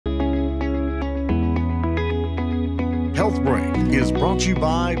HealthBreak is brought to you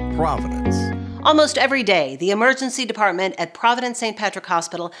by Providence. Almost every day, the emergency department at Providence St. Patrick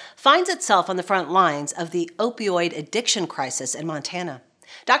Hospital finds itself on the front lines of the opioid addiction crisis in Montana.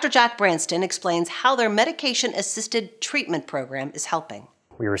 Dr. Jack Branston explains how their medication-assisted treatment program is helping.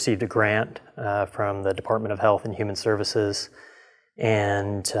 We received a grant from the Department of Health and Human Services,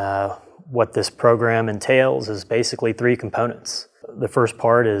 and what this program entails is basically three components. The first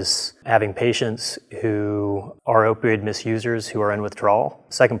part is having patients who are opioid misusers who are in withdrawal.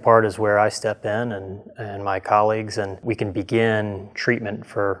 Second part is where I step in and my colleagues, and we can begin treatment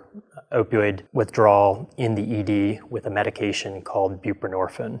for opioid withdrawal in the ED with a medication called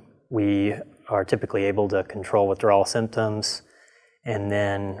buprenorphine. We are typically able to control withdrawal symptoms and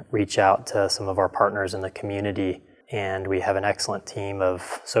then reach out to some of our partners in the community. And we have an excellent team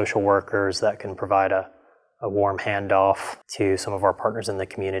of social workers that can provide a warm handoff to some of our partners in the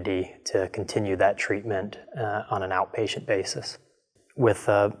community to continue that treatment on an outpatient basis. With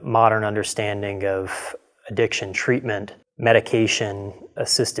a modern understanding of addiction treatment,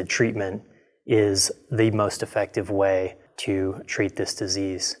 medication-assisted treatment is the most effective way to treat this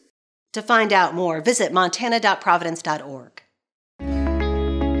disease. To find out more, visit montana.providence.org.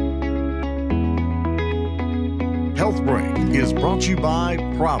 HealthBreak is brought to you by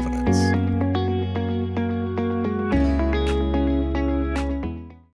Providence.